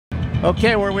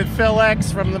Okay, we're with Phil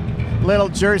X from the little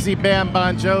Jersey band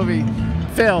Bon Jovi.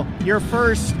 Phil, your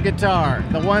first guitar,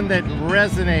 the one that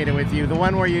resonated with you, the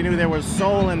one where you knew there was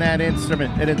soul in that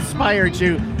instrument, that inspired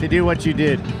you to do what you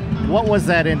did. What was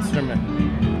that instrument?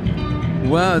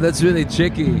 Wow, that's really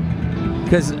tricky,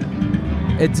 because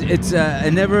I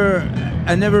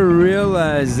never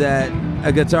realized that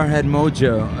a guitar had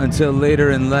mojo until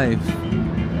later in life,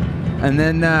 and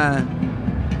then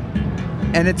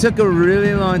and it took a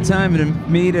really long time for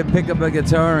me to pick up a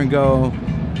guitar and go,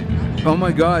 oh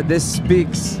my God, this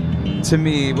speaks to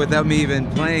me without me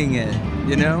even playing it,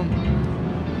 you know?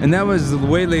 And that was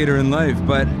way later in life,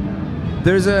 but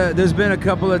there's been a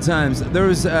couple of times. There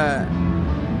was a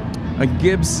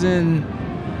Gibson,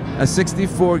 a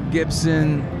 64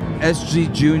 Gibson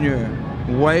SG Junior,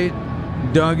 white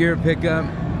dog-ear pickup.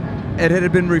 It had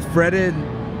been refretted,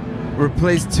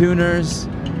 replaced tuners.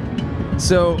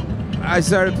 So I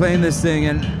started playing this thing,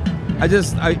 and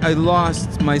I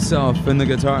lost myself in the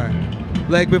guitar.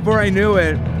 Like, before I knew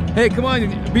it, hey, come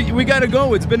on, we gotta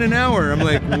go, it's been an hour. I'm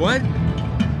like, what?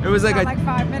 It was like, like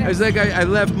 5 minutes. It was like I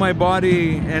left my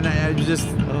body, and I just,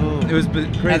 it was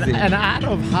crazy. An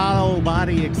out-of-hollow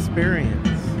body experience.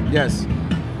 Yes.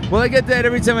 Well, I get that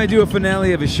every time I do a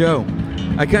finale of a show.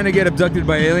 I kind of get abducted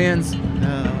by aliens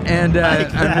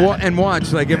and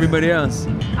watch like everybody else.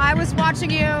 I was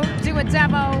watching you do a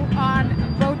demo on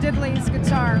Bo Diddley's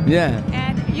guitar. Yeah.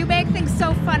 And you make things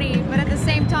so funny, but at the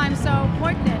same time so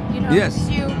poignant, you know? Yes.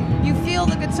 You feel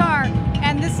the guitar.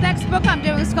 And this next book I'm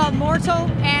doing is called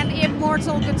Mortal and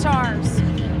Immortal Guitars.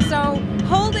 So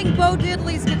holding Bo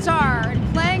Diddley's guitar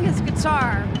and playing his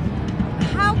guitar,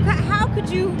 how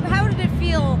did it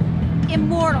feel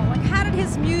immortal? Like, how did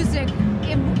his music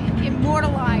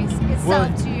immortalize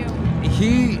itself to you?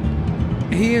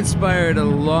 He inspired a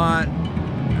lot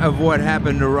of what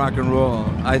happened to rock and roll,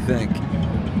 I think.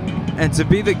 And to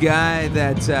be the guy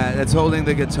that's holding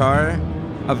the guitar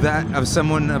of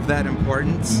someone of that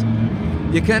importance,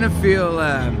 you kind of feel.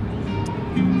 I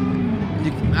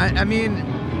mean,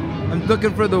 I'm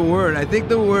looking for the word. I think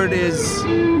the word is.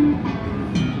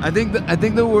 I think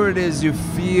the word is you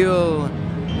feel.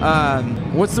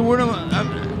 What's the word?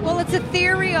 Well, it's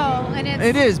ethereal, and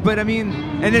it is, but I mean,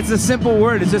 and it's a simple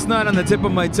word. It's just not on the tip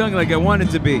of my tongue like I want it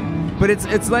to be. But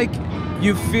it's like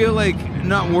you feel like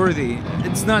not worthy.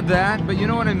 It's not that, but you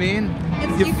know what I mean.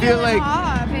 You feel like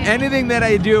awe of him. Anything that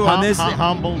I do on this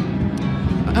humble.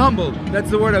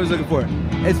 That's the word I was looking for.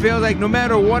 It feels like no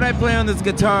matter what I play on this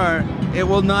guitar, it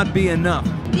will not be enough.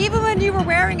 Even when you were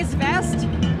wearing his vest.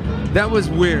 That was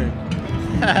weird.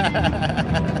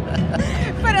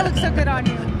 But it looks so good on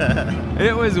you.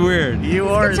 It was weird. You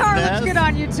wore his guitar vest? looks good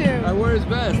on you too. I wore his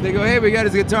vest. They go, hey, we got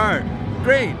his guitar.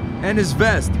 Great. And his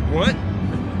vest. What?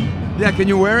 Yeah, can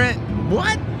you wear it?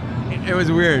 What? It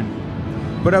was weird.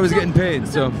 But I was getting paid,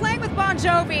 so. Playing with Bon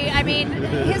Jovi, I mean,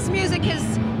 his music has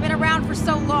been around for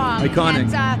so long.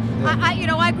 Iconic. And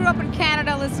I grew up in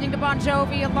Canada listening to Bon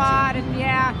Jovi a lot, and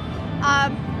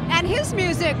and his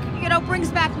music,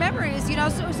 brings back memories,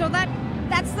 So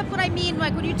that's what I mean.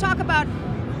 Like, when you talk about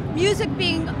music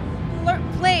being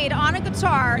played on a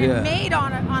guitar and made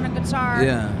on a guitar,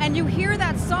 and you hear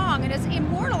that song and it's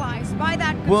immortalized by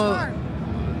that guitar. Well,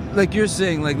 like you're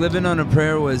saying, like Living on a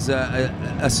Prayer was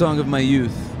a song of my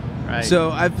youth. Right.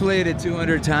 So I've played it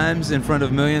 200 times in front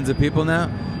of millions of people now,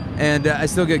 and I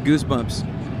still get goosebumps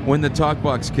when the talk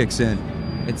box kicks in.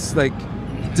 It's like,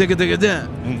 it's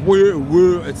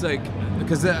like,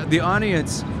 because the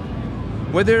audience,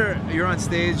 whether you're on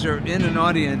stage or in an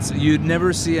audience, you'd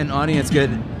never see an audience get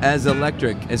as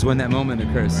electric as when that moment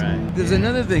occurs. Right. There's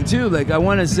another thing too, like I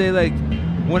want to say, like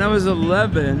when I was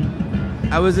 11,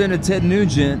 I was in a Ted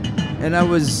Nugent, and I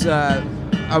was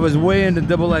way into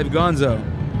Double Live Gonzo,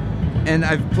 and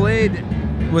I've played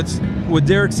with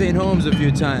Derek St. Holmes a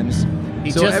few times.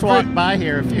 He just walked by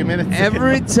here a few minutes ago.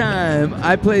 Every time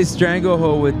I play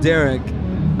Stranglehold with Derek,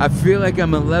 I feel like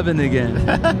I'm 11 again.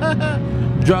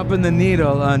 Dropping the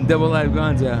needle on Double Live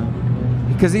Gonzo.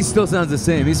 Because he still sounds the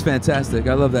same. He's fantastic.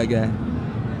 I love that guy.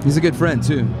 He's a good friend,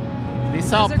 too.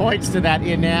 This all points to that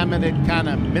inanimate kind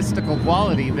of mystical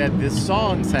quality that the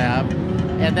songs have,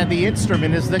 and that the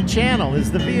instrument is the channel,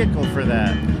 is the vehicle for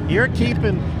that. You're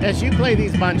keeping, as you play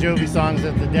these Bon Jovi songs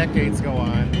as the decades go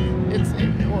on,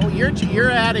 you're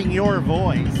adding your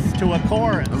voice to a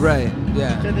chorus. Right,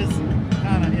 yeah. To this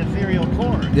kind of ethereal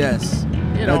chorus. Yes.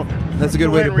 That's a good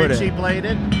way to put it. Richie played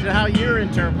it, to how you're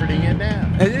interpreting it now.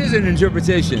 It is an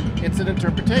interpretation. It's an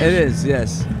interpretation. It is,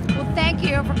 yes. Well, thank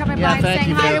you for coming by and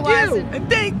saying hi to us. And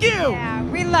thank you. Yeah,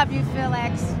 we love you, Phil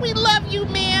X. We love you,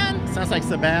 man. Sounds like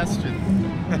Sebastian.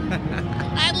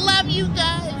 I love you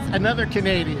guys. Another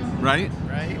Canadian. Right?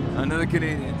 Right? Another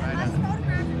Canadian. Right on.